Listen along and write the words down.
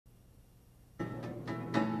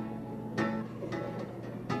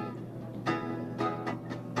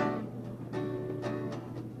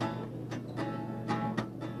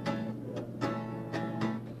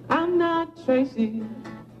Tracy,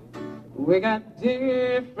 we got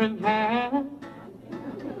different hair.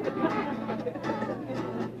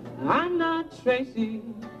 I'm not Tracy,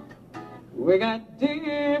 we got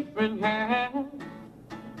different hair.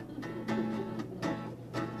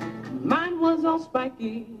 Mine was all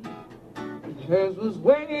spiky, and hers was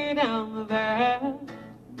way down there.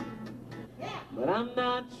 But I'm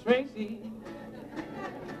not Tracy,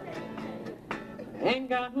 ain't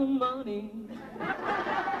got no money,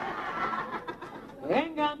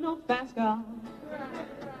 ain't got no fast car.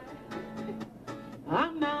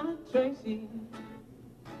 I'm not Tracy.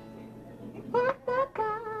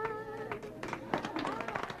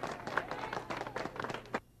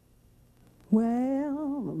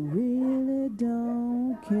 Well, I really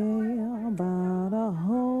don't care about a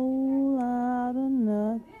whole lot of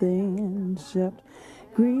nothing except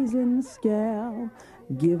grease in the scalp.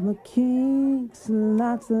 Give my kinks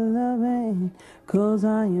lots of loving, 'cause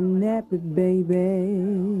I am nappy,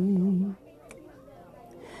 baby.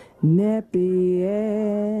 Nappy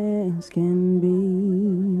as can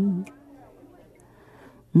be.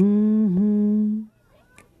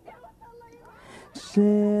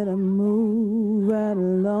 Said I move right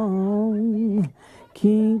along,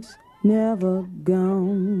 kinks never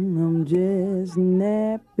gone. I'm just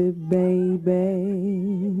nappy,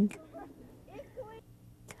 baby.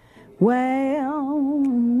 Well,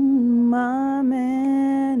 my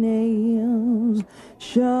man is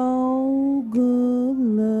so good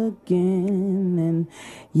looking, and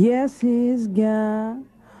yes, he's got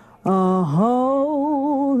a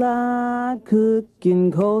whole lot cooking,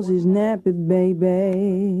 'cause he's nappy,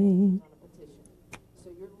 baby.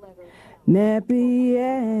 Nappy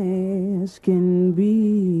as can be.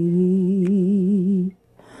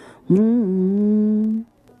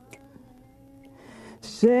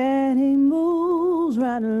 Said he moves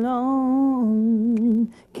right along,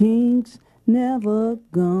 kinks never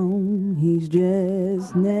gone. He's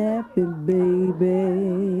just nappy,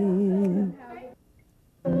 baby.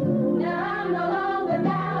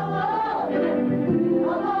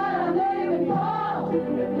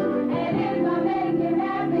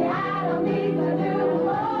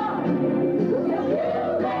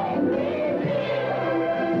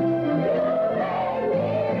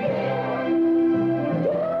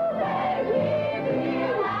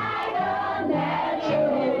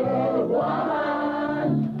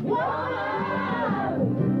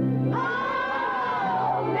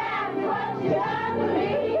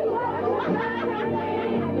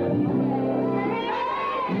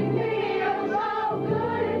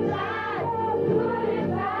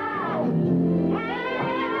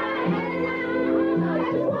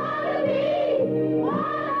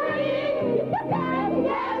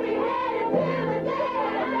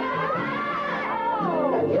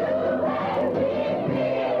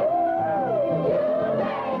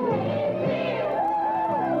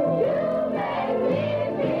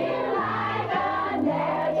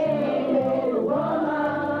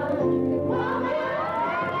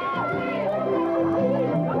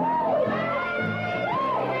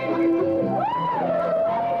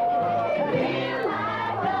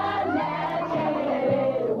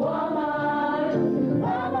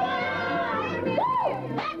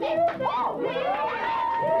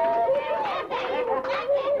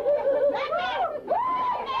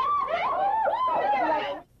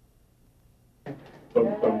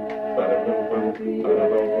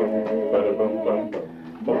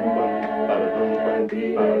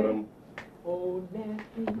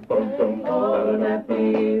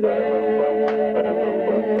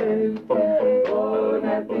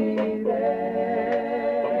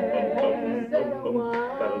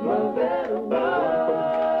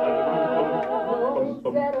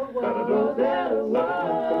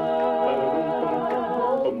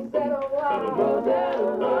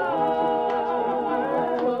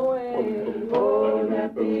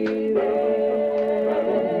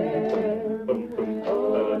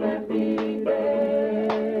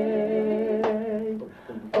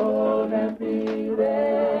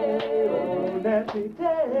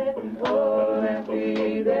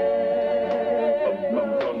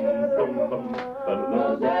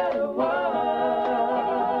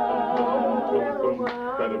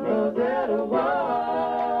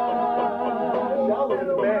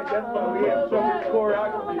 That's why we have so much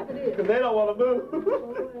choreography, because they don't want to move.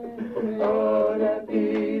 Oh, that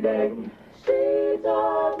day, she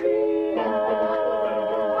taught me how.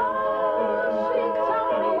 She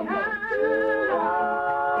taught me how.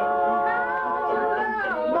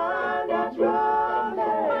 My natural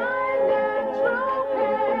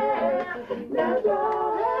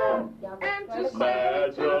hair, and to say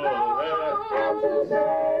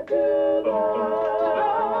to the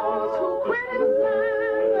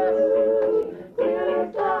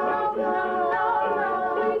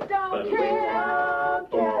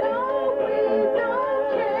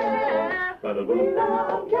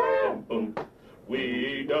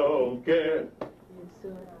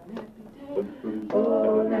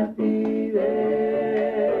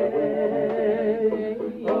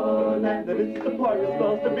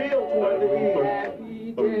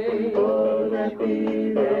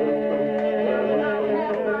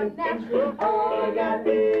Oh,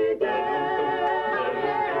 nappy day.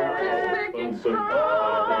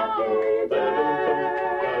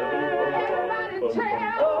 Everybody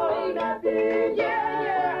tell me, yeah,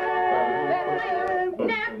 yeah, that ain't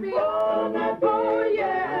nappy. Oh,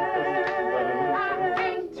 yeah, I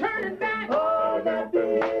ain't turning back. Oh,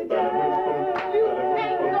 nappy day. You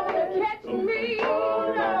ain't gonna catch me, no.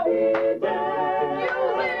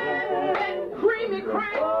 Using that creamy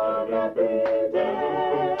crack. Oh, nappy day.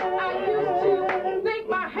 I used to think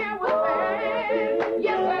my hair was bad.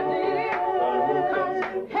 Yes, I did. 'Cause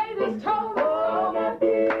haters told me so.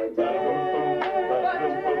 But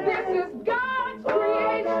this is God's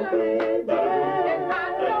creation. And I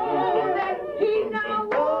know that He knows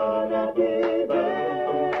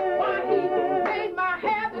why He made my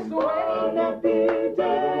hair this way.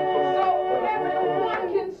 So everyone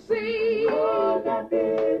can see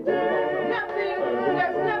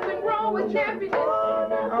there's nothing wrong with nappiness.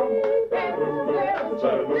 And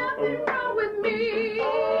there's nothing wrong with me.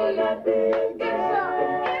 It's a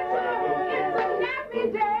nappy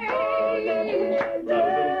day. It's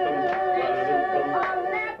a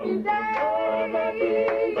nappy day.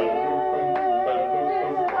 It's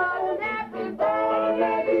a nappy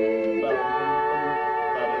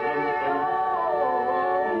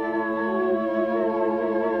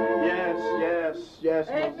Yes.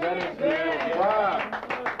 That is wow.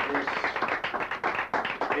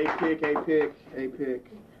 A pick.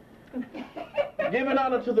 Giving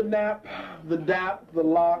honor to the nap, the dap, the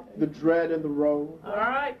lock, the dread, and the roll. All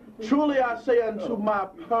right. Truly I say unto my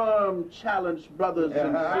perm challenged brothers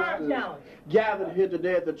and sisters gathered here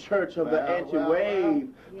today at the church of the anti-wave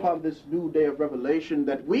upon this new day of revelation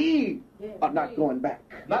that we are not going back.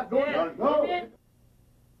 Not going back. No. This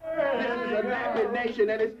is a nappy nation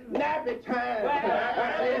and it's nappy time.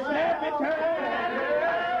 I say it's nappy time.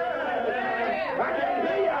 I can't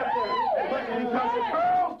hear you out there. But because the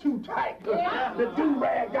curl's too tight. The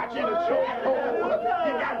do-rag got you in a chokehold.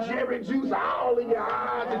 You got Jerry juice all in your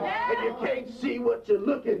eyes and you can't see what you're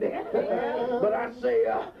looking at. But I say,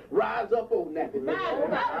 rise up, old nappy nation.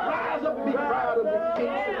 Rise up and be proud of the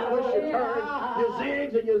kinks and twists and turns, your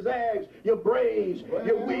zigs and your zags, your braids,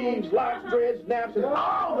 your weaves, locks, dreads, naps, and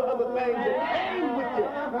all the other things that came with you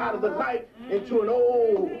out of the night into an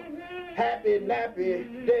old happy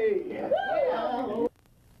nappy day.